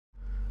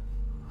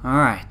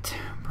Alright,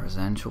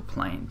 presidential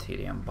plane,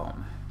 TDM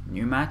bomb.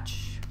 New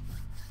match,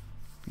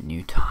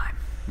 new time,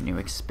 new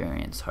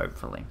experience,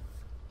 hopefully.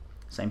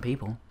 Same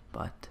people,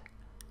 but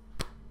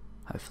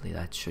hopefully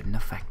that shouldn't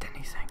affect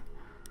anything.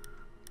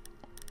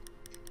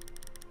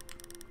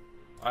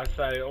 I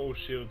say all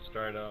shields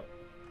straight up.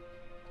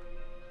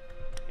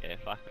 Yeah,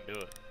 if I can do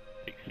it.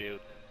 Pick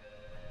shields.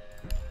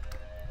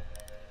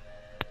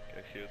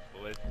 Go shields,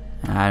 boys.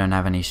 I don't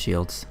have any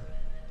shields.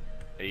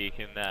 You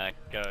can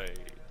go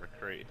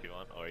recruit if you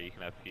want, or you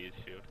can have fuse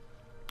shield.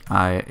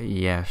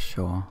 Yeah,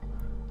 sure.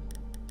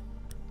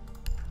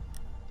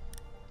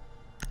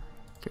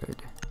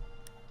 Good.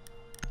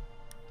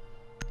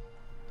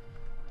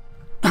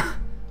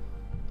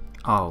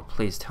 Oh,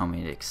 please tell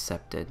me it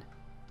accepted.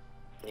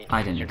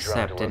 I didn't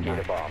accept, didn't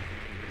I?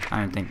 I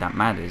don't think that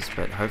matters,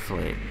 but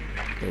hopefully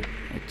it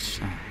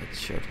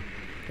should.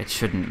 It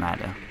shouldn't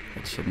matter.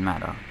 It shouldn't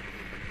matter.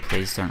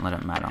 Please don't let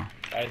it matter.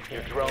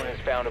 Your drone has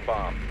found a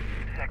bomb.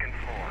 Second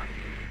floor.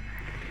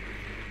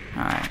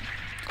 Alright.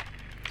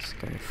 Let's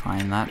go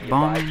find that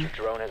bomb. Your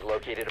drone has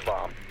located a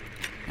bomb.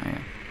 Oh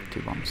yeah,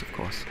 2 bombs of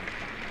course.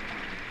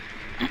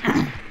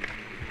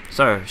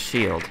 So,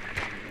 shield.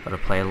 Gotta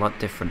play a lot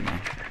differently.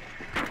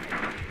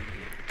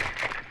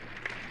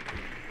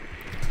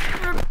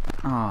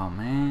 Oh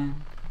man.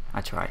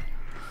 I tried.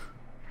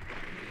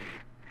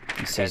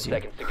 He 10 sees you.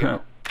 seconds to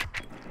go.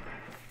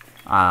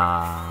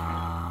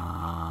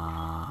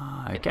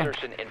 Okay.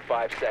 Insertion in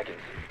 5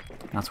 seconds.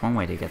 That's one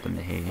way to get them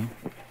to hear you.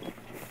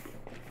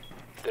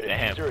 The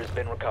diffuser has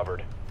been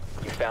recovered.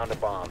 You found a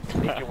bomb.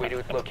 Make your way to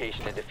its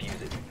location and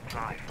defuse it.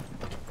 5.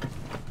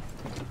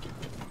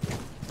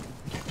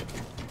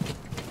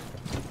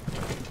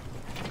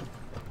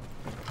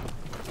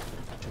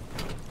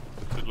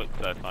 It looks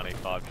so funny,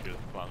 5 shields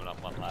climbing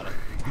up one ladder.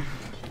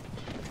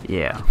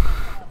 Yeah.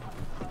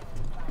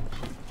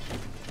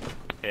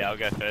 Yeah, I'll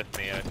go first,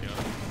 Neo, if you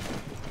want.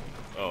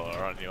 Oh,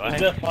 we're on your way.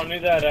 Is it funny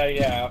that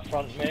our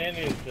front man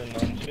is the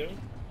non-shield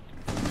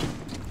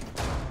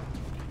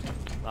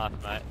Nice,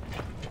 mate.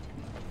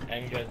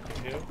 and gets the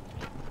kill?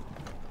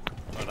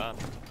 Well done.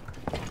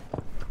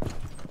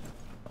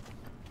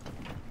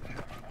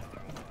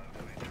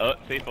 Oh,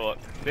 C4.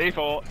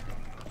 C4!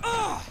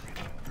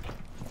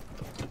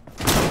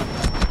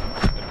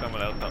 There's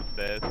someone else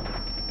upstairs.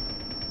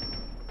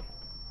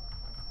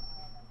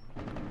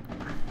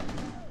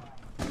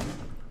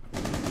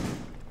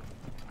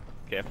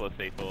 Careful of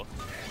C4.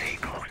 Stay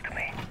close to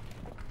me.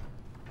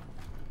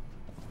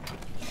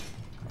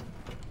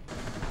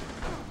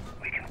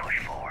 We can push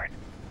forward.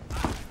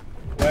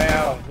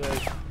 Wow,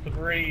 there's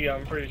 3,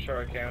 I'm pretty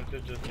sure I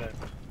counted just then.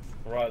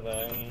 Right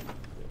there. And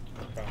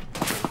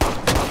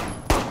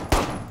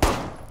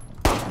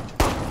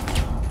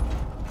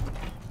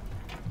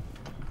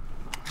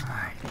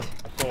Alright.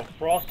 I saw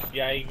Frost,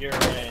 Jaeger,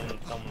 and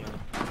someone else.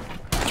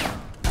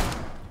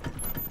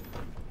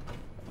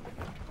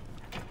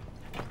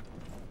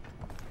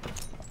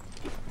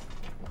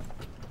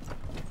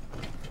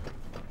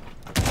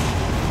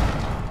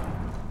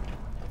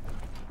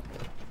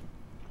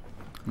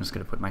 I'm just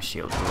gonna put my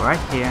shield right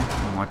here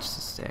and watch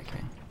the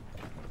staircase.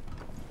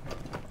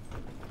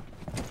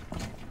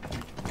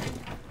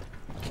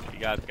 You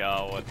guys go,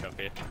 I'll watch up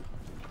here.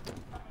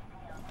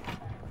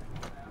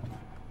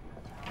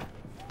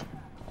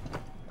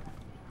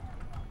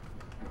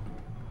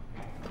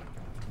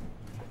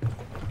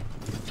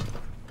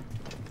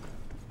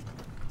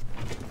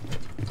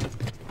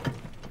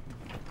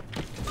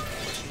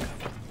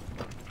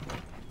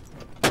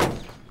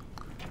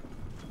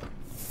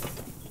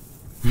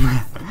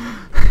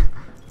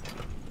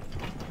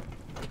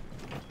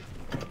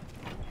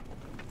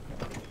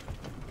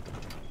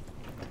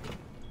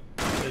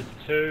 There's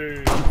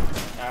 2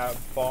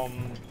 bomb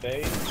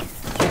B.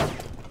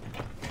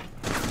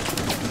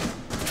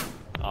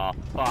 Oh,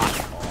 fuck.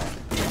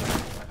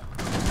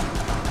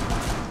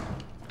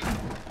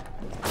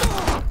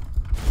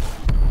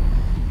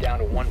 Down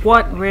to 1.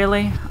 What, friendly.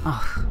 really?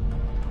 Ugh.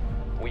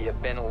 We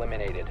have been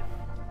eliminated.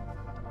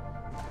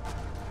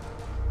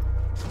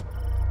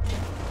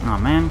 Oh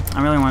man,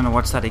 I really wanted to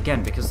watch that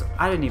again because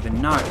I didn't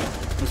even know.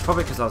 It was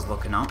probably because I was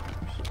looking up.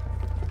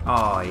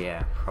 Oh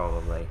yeah,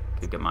 probably.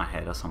 Could get my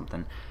head or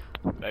something.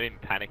 They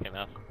didn't panic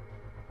enough.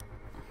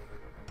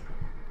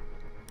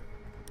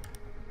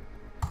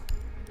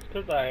 It's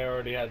because I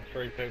already had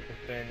 3 people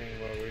standing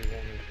where we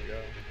wanted to go.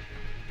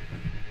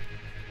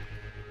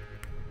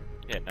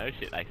 Yeah, no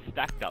shit, they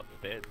stacked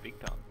upstairs big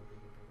time.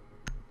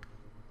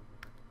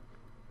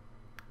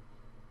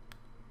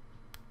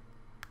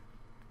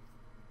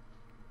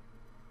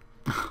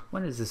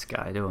 What is this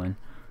guy doing?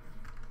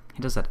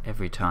 He does that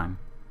every time.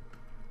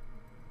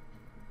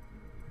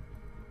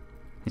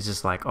 He's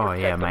just like, oh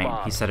yeah, mate,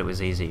 he said it was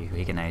easy,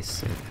 he can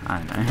ace it. I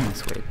don't know,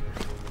 it's weird.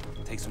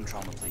 Take some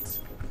trauma plates.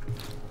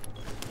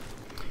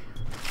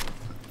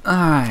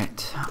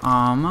 Alright,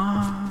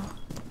 armor.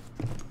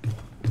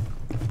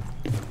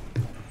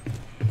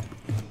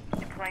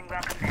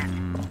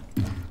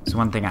 There's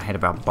one thing I hate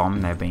about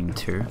bomb there being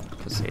 2,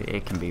 because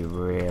it can be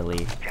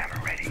really...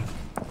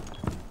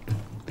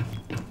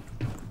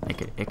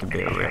 it could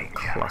be a real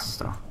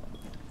cluster.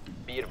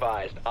 Be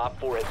advised, Op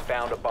 4 has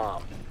found a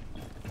bomb.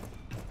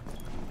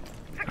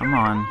 Come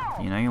on,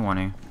 you know you want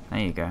to. There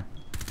you go.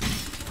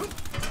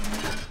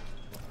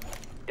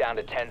 Down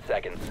to 10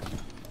 seconds.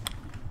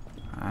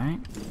 Alright,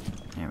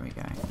 there we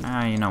go.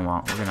 You know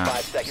what? We're gonna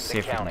 5 seconds see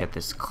if we can counting. get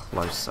this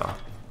closer.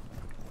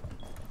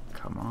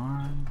 Come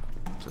on,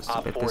 just a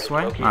Op bit 4 this has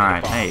way. located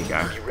Alright, a bomb. there you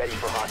go. Be ready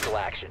for hostile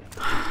action.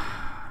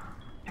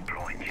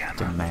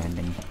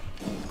 Demanding.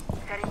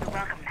 Setting the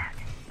welcome mat.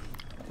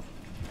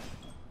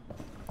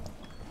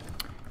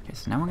 Okay,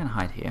 so now we're gonna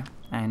hide here,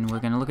 and we're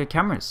gonna look at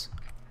cameras,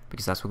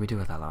 because that's what we do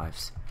with our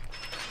lives.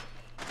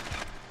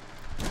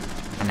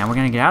 And now we're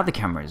gonna get out of the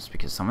cameras,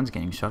 because someone's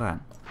getting shot at.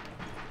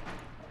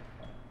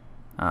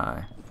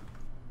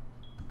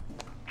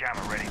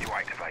 Jammer ready to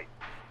activate.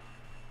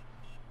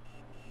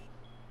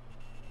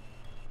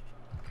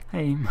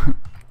 Hey.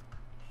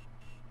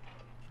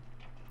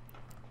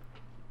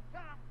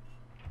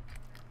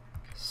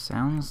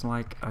 Sounds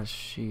like a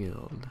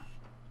shield.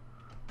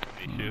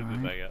 You shoot the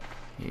back up.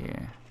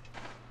 Yeah.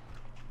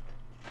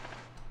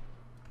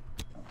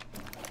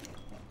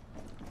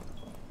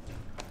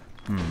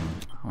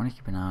 I want to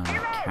keep an eye on the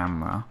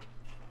camera.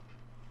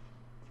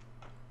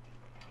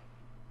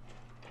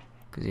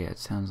 Because, yeah, it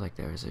sounds like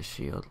there is a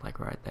shield, like,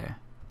 right there.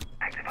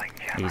 Activate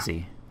jammer.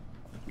 Easy.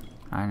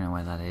 I don't know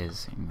where that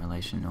is in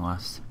relation to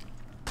us.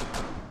 I'm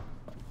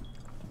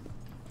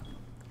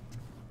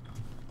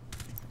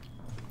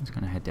just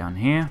gonna head down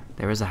here.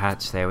 There is a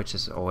hatch there, which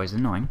is always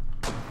annoying.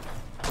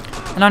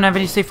 I don't have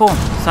any C4,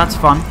 so that's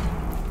fun.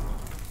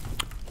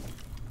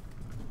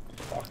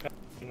 Fuck,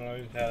 I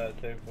knows how that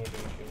C4 didn't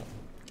kill.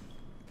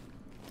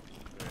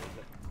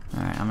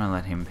 Alright, I'm gonna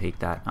let him peek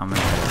that. I'm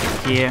gonna head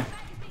over here.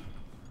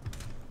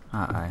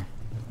 Uh-oh.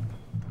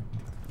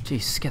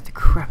 Jeez, scared the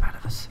crap out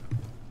of us.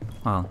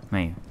 Well,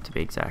 me, to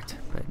be exact,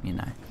 but you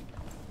know.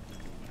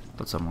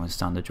 Thought someone was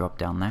starting to drop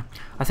down there.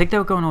 I think they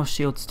were going off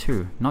shields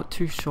too. Not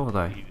too sure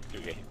though. He's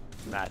doing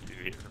a massive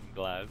hit from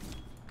glass.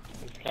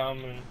 It's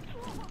coming.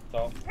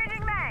 Stop.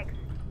 Changing mags.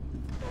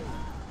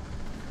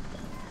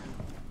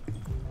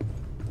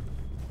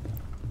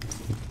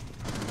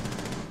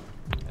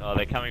 Oh,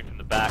 they're coming from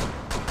the back.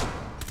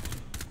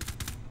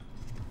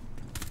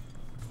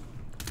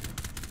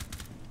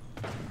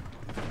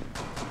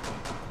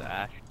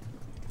 Dash.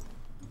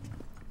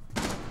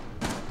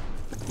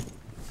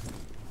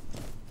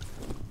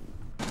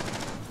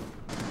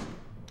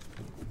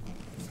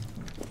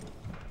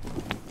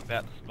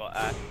 About to spot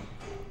Ash.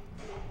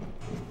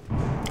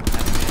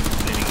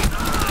 Sitting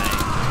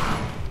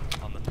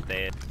on the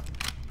stairs.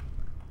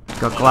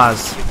 Got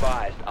glass. Be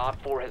advised,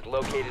 Op 4 has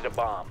located a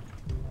bomb.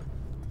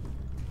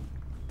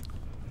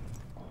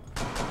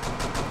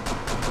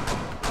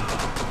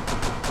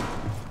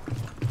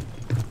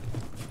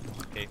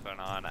 Keep an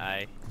eye on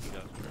A. You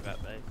guys worry about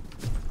B.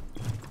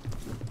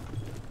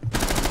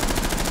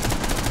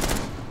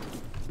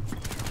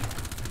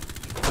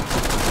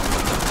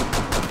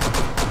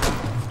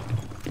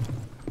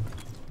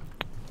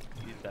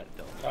 Use that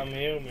dog. Come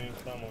heal me,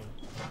 someone.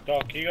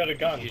 Doc, you got a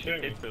gun, Use shoot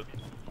your me. pistol.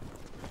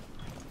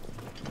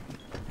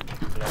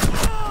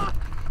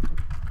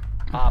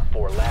 Op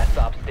 4, last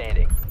stop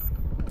standing.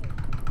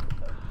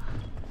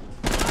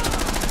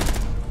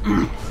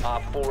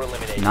 Op 4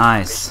 eliminated.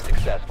 Nice. Mission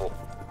successful.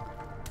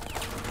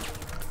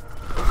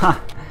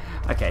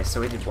 Okay,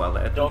 so we did well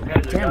there. Doc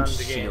has a Damn gun to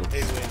get shields.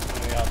 people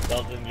instantly up,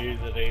 doesn't use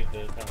it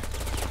either.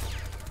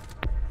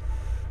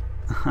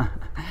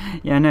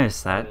 Yeah, I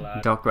noticed Lad.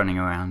 that. Doc running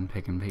around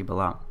picking people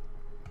up.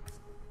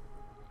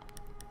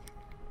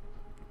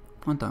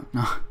 What the?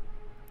 No.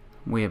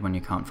 Weird when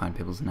you can't find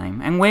people's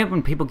name. And weird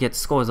when people get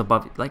scores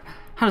above. Like,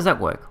 how does that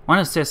work? One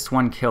assist,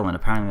 one kill, and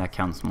apparently that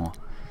counts more.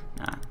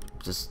 Nah,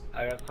 just.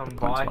 I got some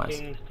Points-wise.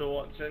 Vikings to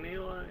watch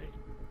anyway.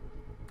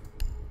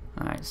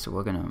 Alright, so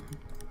we're gonna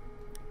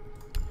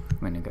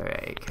go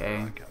AK.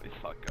 Can't be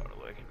fucked going to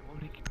work in the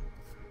morning.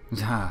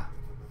 Ah.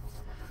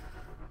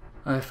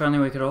 If only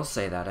we could all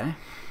say that, eh?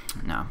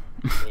 No.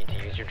 Need to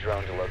use your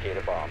drone to locate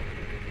a bomb.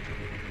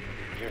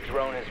 Your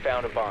drone has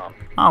found a bomb.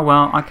 Oh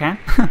well, okay.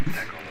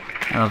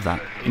 I love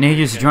that. You need to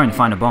use your drone to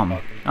find a bomb.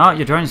 Oh,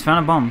 your drone has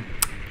found a bomb.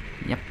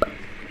 Yep.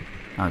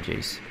 Oh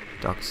jeez.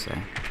 Doc's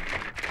there.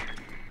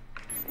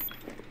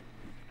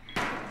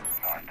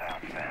 Hostile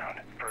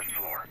found. First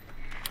floor.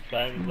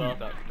 Same as us.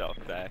 That's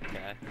Doc's back,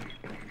 okay.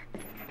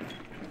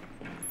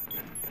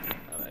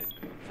 Oh, they's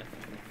doing that.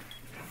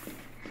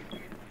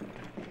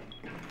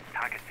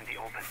 Targets in the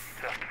open.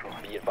 First floor.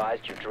 Be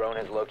advised, your drone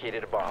has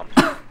located a bomb.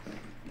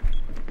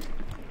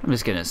 I'm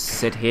just gonna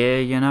sit here,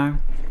 you know.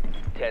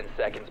 10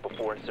 seconds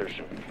before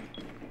insertion.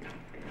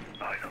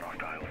 Eyes on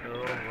hostile. They're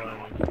all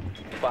running.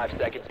 5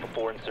 seconds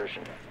before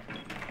insertion.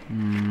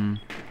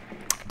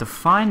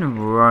 Define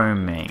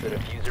roaming. The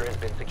diffuser has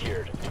been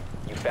secured.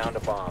 You found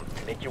a bomb.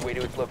 Make your way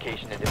to its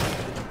location and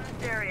defuse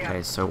it. Area.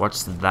 Okay, so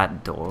watch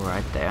that door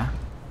right there.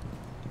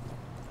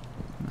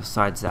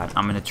 Besides that,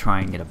 I'm gonna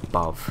try and get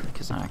above,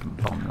 because then I can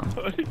bomb them.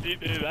 What did you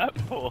do that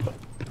for?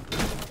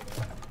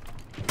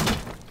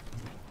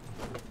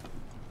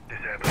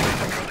 Disabling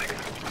electronics.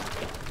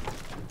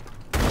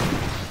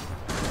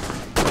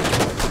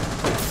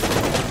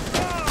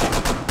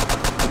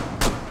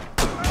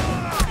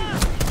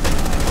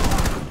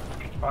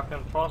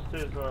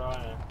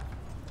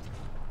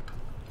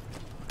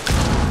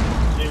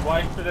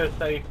 expected a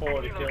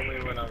C4 to kill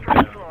me when I'm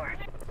down. Floor.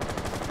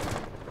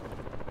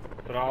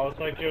 But I was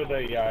like, you're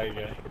the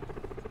Jaeger.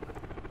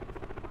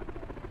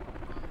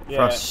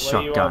 Frost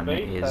where you are, shotgun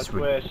Beast, is that's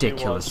where she was.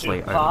 ridiculously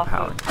She was past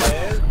overpowered. the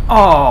stairs.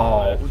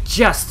 Oh,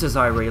 just as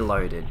I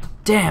reloaded.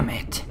 Damn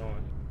it.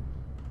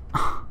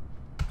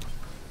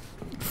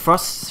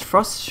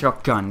 Frost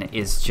shotgun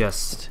is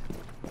just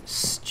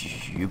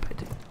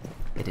stupid.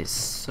 It is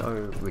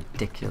so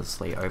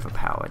ridiculously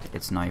overpowered.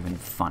 It's not even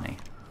funny.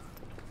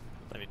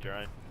 Let me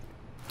drone.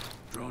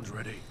 Drone's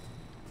ready.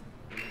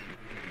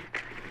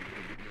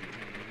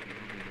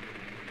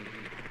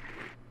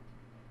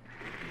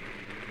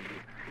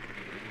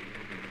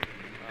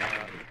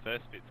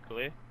 First bit's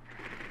clear.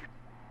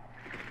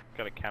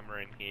 Got a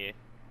camera in here.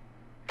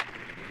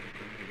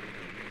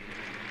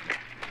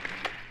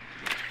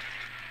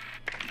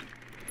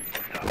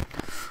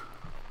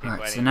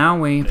 Alright, so now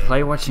we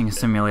play Watching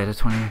Simulator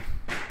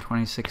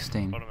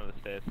 2016. Bottom of the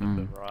stairs to the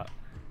right. That's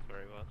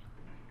where he was.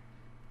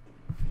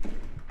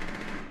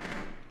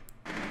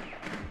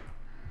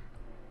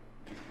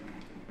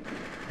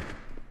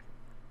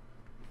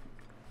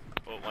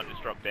 Oh, one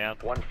just dropped down.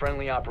 One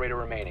friendly operator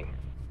remaining.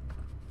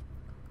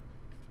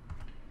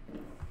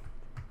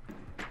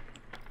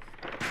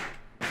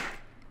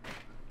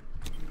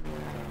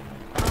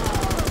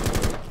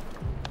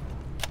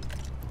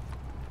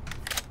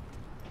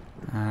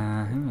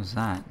 Who was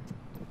that?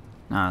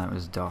 No, that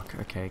was Doc.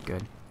 Okay,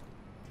 good.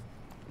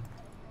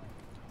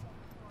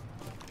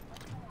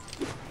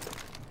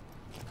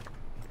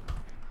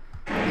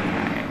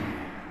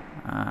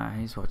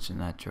 He's watching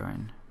that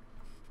drone.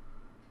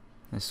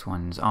 This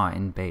one's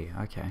in B.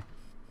 Okay.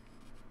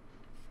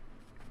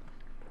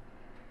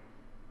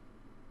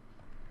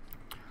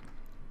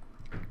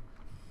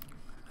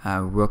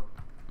 Rook.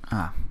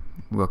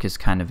 Rook is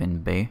kind of in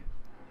B.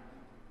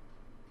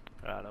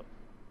 Right up.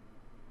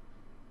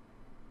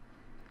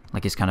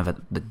 Like he's kind of at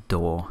the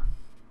door.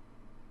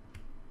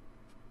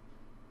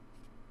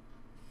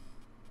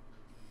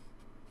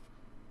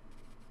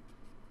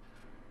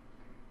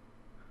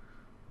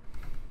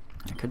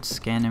 I could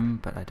scan him,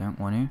 but I don't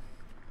want to.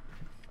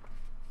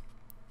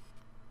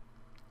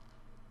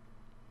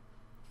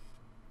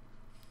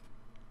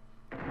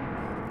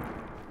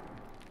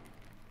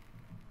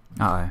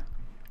 Uh-oh.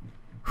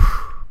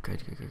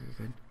 Good.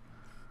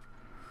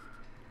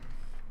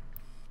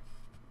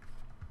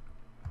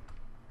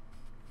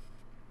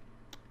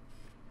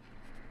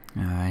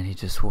 Alright, he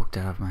just walked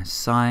out of my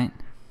sight.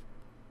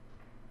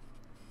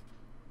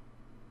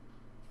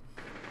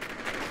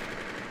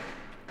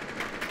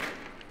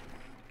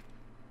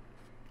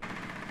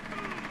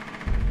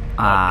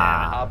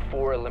 Op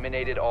 4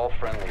 eliminated all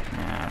friendlies.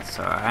 Yeah, that's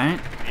alright.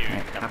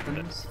 It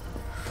happens.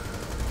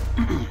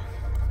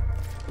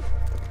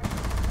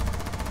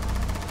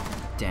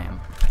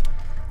 Damn.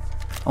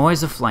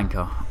 Always a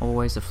flanker.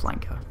 Always a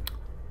flanker.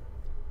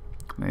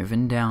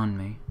 Moving down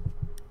me.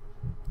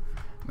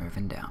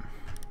 Moving down.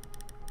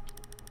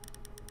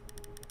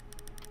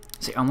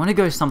 See, I want to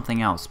go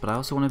something else, but I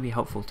also want to be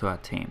helpful to our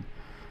team.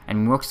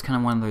 And Rook's kind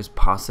of one of those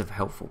passive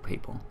helpful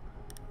people.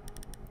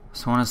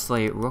 So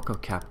honestly, Rook or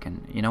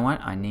Capkin? You know what?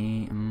 I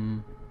need...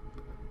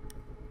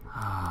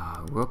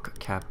 Rook,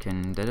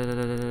 Capkin...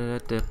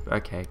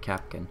 Okay,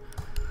 Capkin.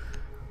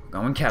 We're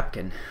going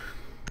Capkin.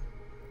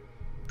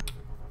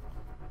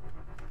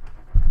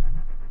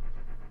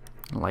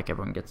 Like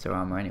everyone gets their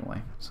armor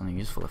anyway. It's only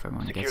useful if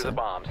everyone Secure gets the it.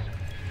 bombs.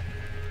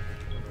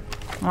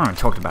 I already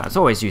talked about it. It's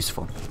always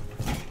useful.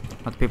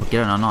 Whether people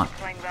get it or not.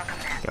 Deploying welcome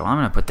mat. Okay, well I'm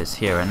gonna put this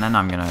here and then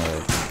I'm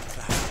gonna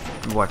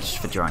watch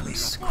for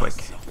drones quick.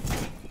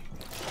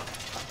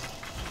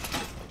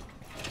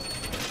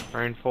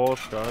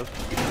 Reinforced, guys.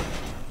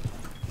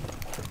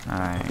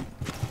 Alright.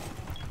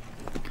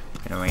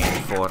 Gonna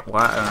reinforce.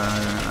 What?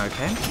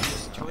 Okay.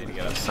 Just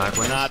jump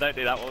sideways. Nah, don't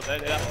do that one. Don't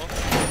do that one.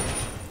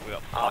 We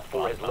got Op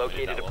 4 has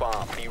located a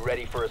bomb. Be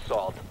ready for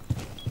assault.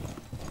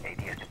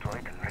 ADS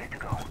deployed and ready to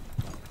go.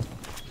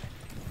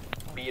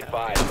 Be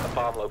advised, the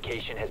bomb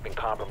location has been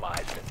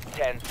compromised.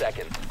 10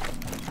 seconds.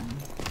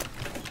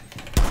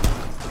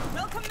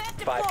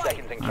 5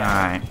 seconds and counting.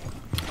 Alright.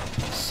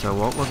 So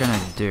what we're gonna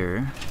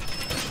do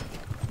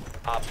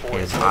Op 4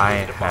 is has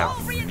I located a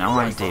bomb. have no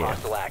Ready for idea.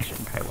 hostile action.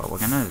 Okay, well we're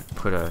gonna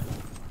put a...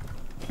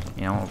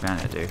 You know what we're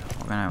gonna do?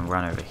 We're gonna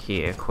run over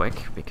here quick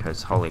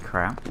because holy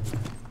crap.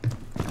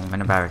 And we're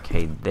gonna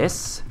barricade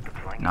this.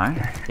 No?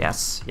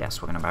 Yes,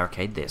 we're gonna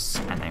barricade this.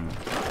 And then...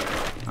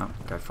 Oh,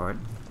 go for it.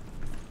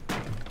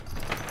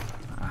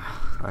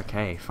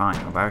 Okay,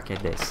 fine, we'll barricade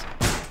this.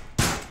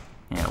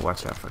 Yeah,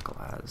 watch out for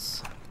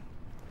glass.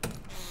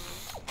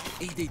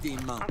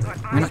 EDD mounted.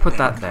 I'm gonna put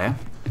that there.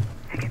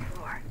 Second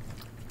floor.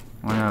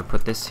 I'm gonna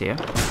put this here.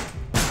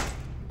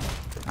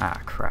 Ah,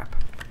 crap.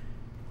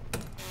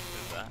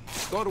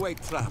 Doorway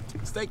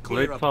trapped. Stay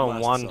clear Blitz of on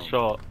blast one zone.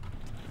 shot.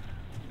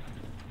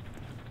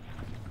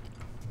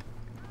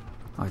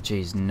 Oh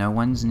jeez, no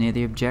one's near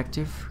the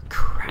objective?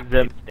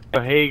 Crap.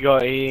 He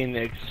got in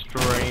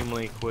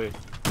extremely quick.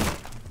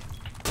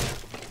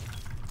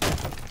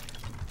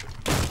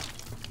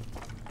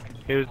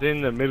 He was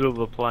in the middle of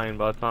the plane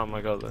by the time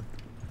I got there.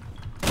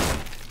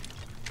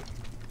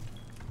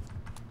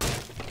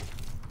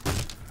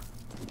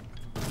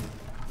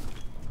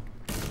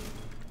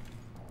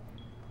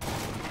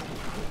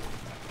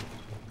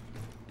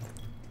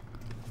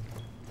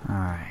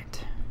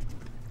 Alright.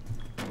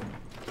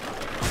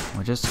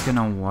 We're just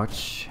gonna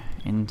watch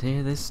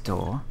into this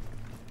door.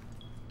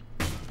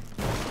 So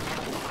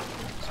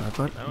I've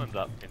got... No one's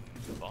up in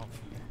the bomb.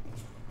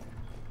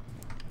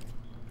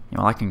 You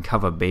know, I can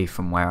cover B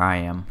from where I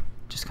am.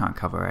 Just can't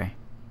cover A.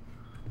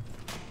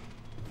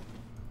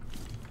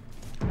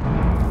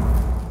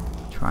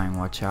 Try and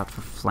watch out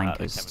for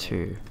flankers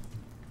too.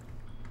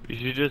 You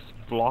should just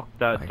block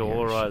that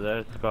door right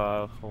there,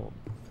 Sky.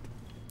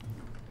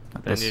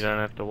 Then you don't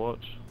have to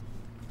watch.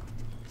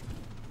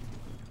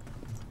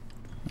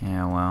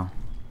 Yeah, well,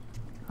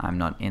 I'm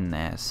not in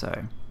there,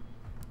 so...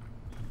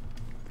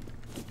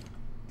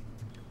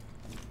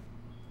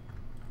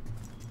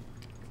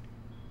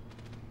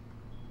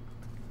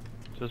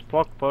 Just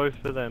block both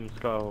of them,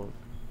 Sky.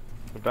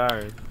 The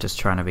barriers. Just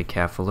trying to be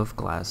careful of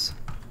glass.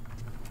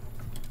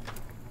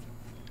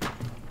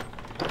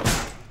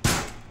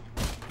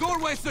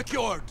 Doorway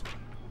secured.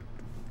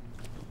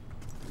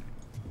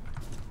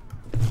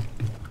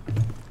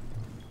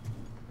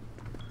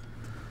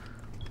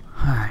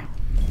 Alright.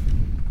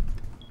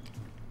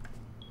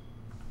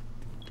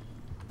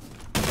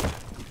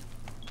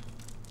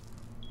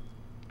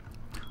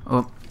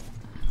 Oh.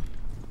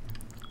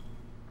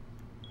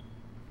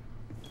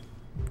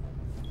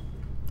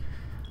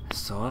 I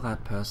saw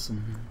that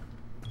person.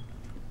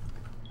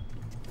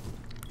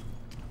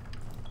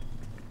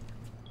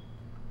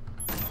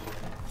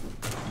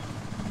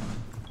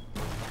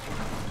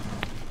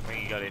 When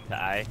you got into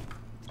A.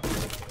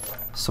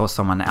 Saw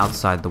someone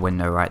outside the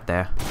window right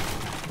there.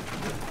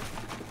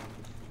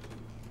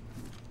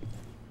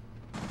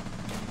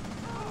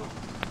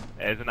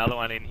 There's another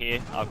one in here.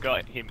 I've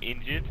got him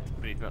injured,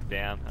 but he's not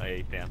down. Oh yeah,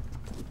 he's down.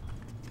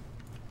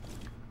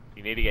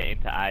 You need to get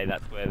into A,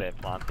 that's where they're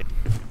planting.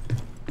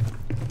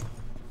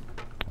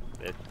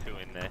 There's two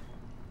in there.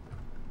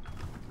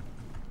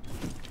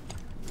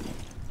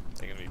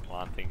 They're gonna be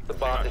planting. The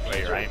bomb Right where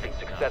you're diffuser has aiming. been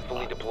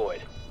successfully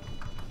deployed.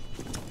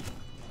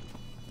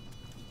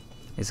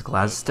 Is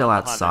Glaz still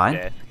One behind the outside?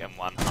 desk and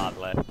one hard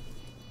left.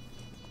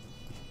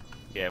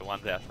 Yeah,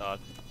 one's outside.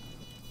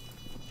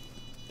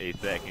 He's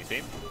there, can you see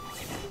him?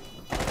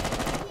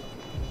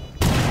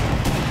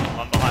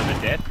 One behind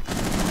the desk.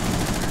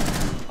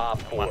 Op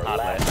 4, One hard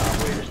last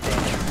left. operator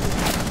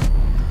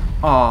standing.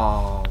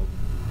 Oh,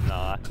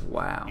 Nice.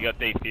 wow. You got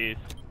defused.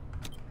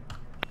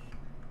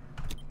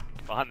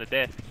 Behind the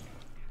desk.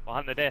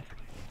 Behind the desk.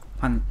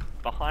 Behind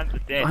the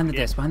desk. Behind the yeah,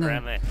 desk, behind the-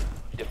 around there.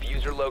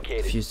 Diffuser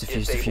located.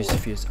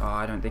 Diffuse. Oh,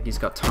 I don't think he's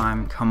got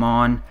time. Come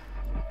on.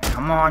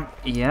 Come on.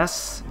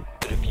 Yes.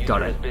 The diffuser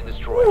Got has it. been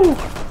destroyed.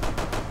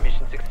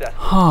 Mission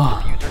successful.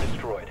 Diffuser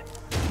destroyed.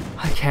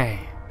 Okay.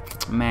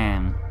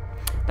 Man.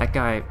 That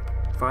guy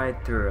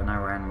fired through and I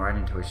ran right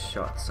into his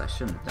shots. I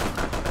shouldn't have done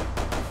that,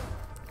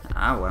 but...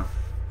 Ah, well.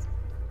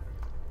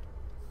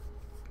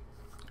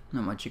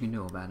 Not much you can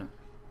do about it.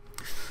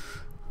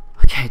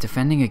 Okay,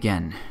 defending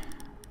again.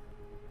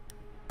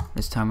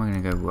 This time we're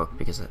gonna go rook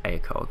because of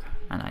ACOG,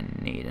 and I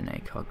need an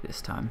ACOG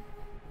this time.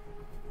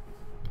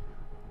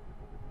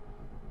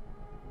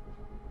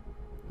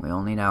 We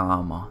all need our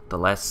armor. The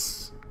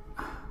less...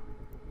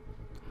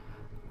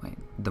 Wait,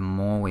 the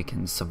more we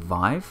can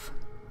survive,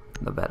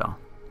 the better.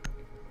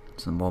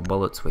 So the more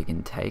bullets we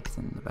can take,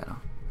 then the better.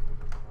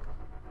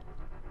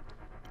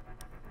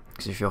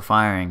 Because if you're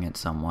firing at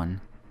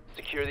someone,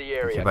 Secure the if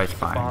area. you're both Keep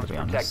the firing, bombs to be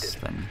honest,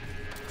 protected. then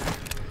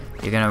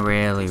you're gonna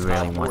really Op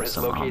 4 want has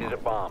some located armor. a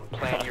bomb.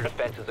 Plan your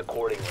defenses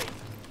accordingly.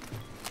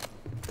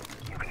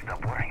 You can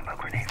stop worrying about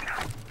grenades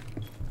now.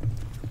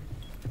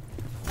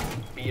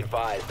 Be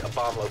advised, a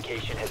bomb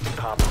location has been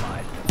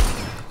compromised.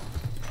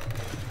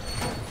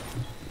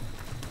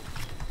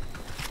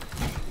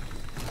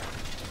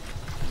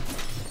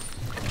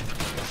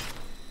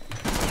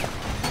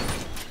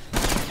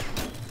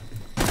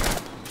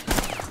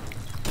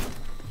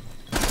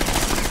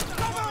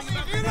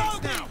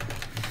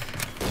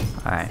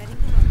 Alright,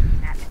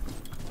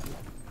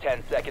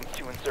 10 seconds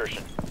to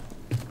insertion.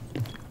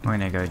 we're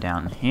gonna go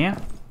down here,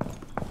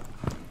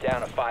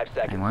 Down to 5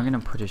 seconds. and we're gonna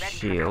put a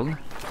shield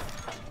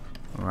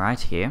right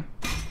here.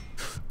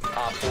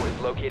 Op 4 has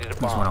located a bomb.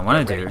 Because what I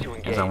want Get to ready do is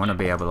engage. I want to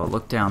be able to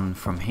look down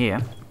from here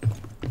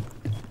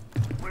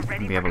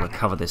and be able to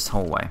cover this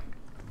hallway.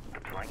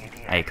 Deploying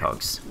ADS.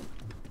 ACOGs.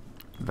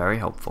 Very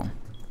helpful.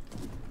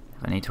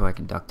 If I need to, I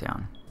can duck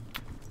down.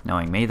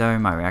 Knowing me though,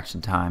 my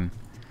reaction time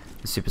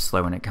is super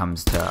slow when it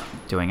comes to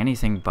doing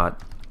anything but,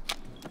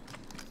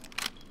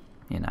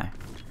 you know,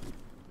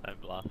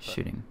 Don't blast it.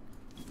 shooting.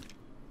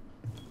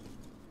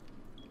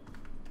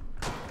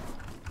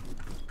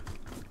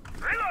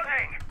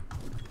 Reloading!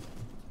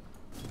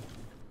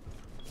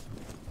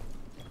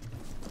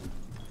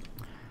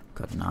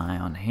 Got an eye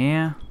on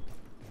here.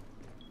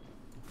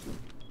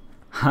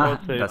 Well, Ha,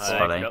 see, that's Hey,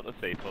 funny. got the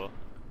C4.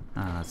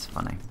 Ah, that's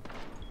funny.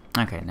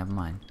 Okay, never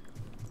mind.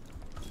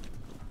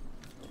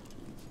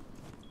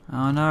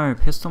 Oh no,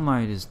 pistol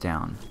mode is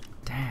down.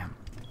 Damn.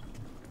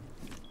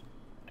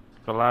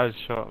 The lad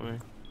shot me.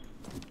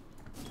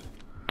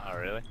 Oh,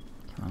 really?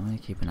 I'm gonna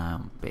keep an eye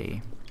on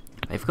B.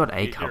 They've got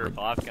A Use your covered.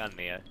 revive gun,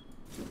 Neo.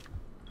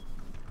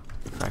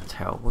 In fact,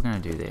 hell, we're gonna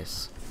do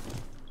this.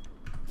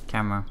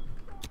 Camera.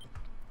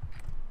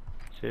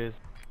 Cheers.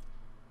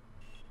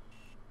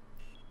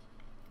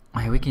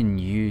 Hey, we can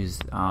use.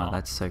 Oh,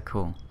 that's so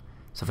cool.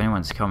 So if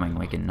anyone's coming,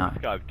 we can know.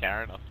 This guy's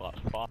carrying us like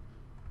fuck.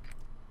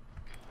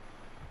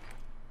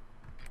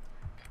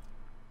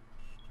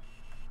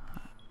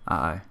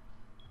 Uh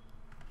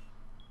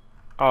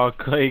oh.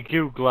 Oh, he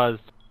killed Glaz.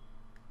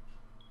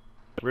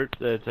 Ripped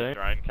there too.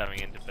 Drone coming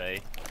into B.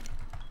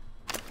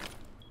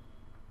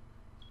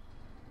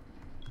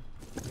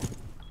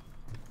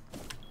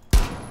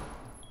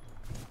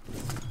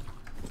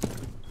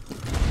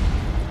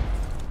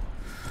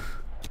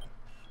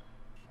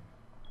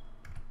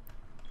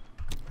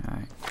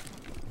 Alright.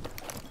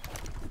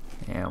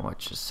 Yeah,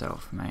 watch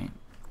yourself, mate.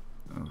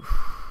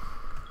 Oof.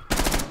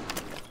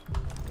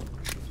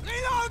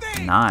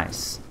 Reloading!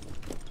 Nice.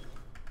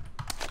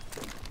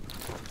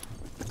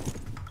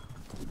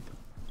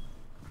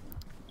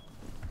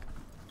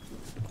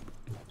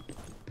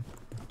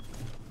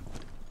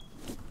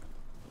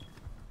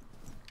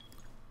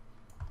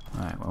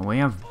 Alright, well we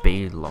have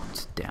B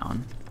locked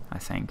down, I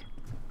think.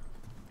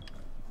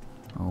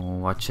 Oh,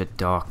 watch it,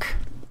 Doc.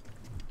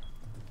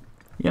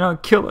 You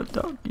don't kill it,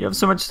 Doc. You have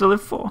so much to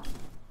live for.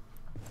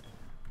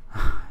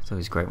 It's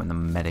always great when the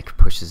medic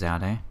pushes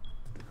out, eh?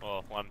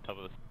 Oh, one top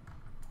of the...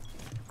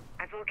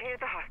 I've located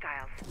the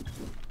hostiles.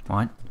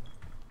 What?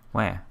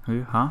 Where?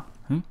 Who? Huh?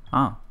 Who?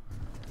 Oh.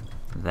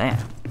 There.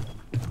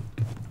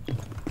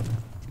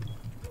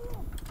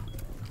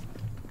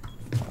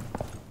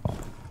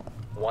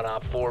 One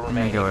op 4 I'm gonna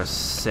remaining. go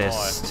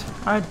assist.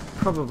 I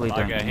probably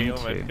don't Like, he need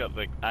almost to. got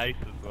the ace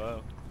as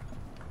well.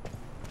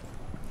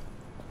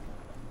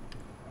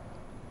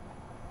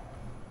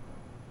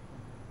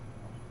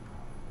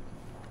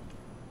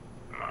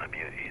 My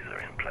beauties are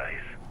in place.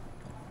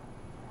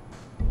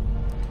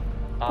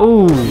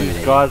 Ooh.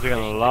 These guys are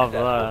gonna love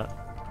that.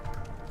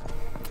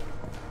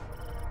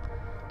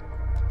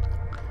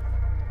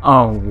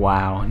 Oh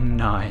wow,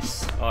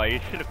 nice. Oh, you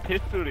should have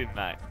pistoled him,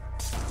 mate.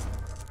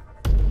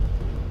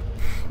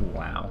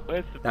 Wow.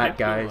 Where's the That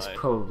pistol, guy's mate?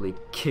 probably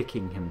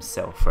kicking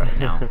himself right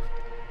now.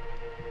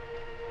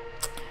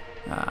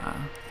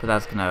 But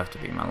that's gonna have to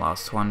be my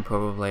last one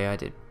probably. I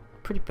did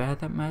pretty bad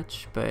that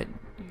match, but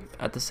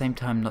at the same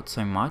time not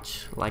so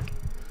much. Like,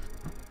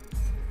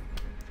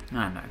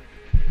 I don't know.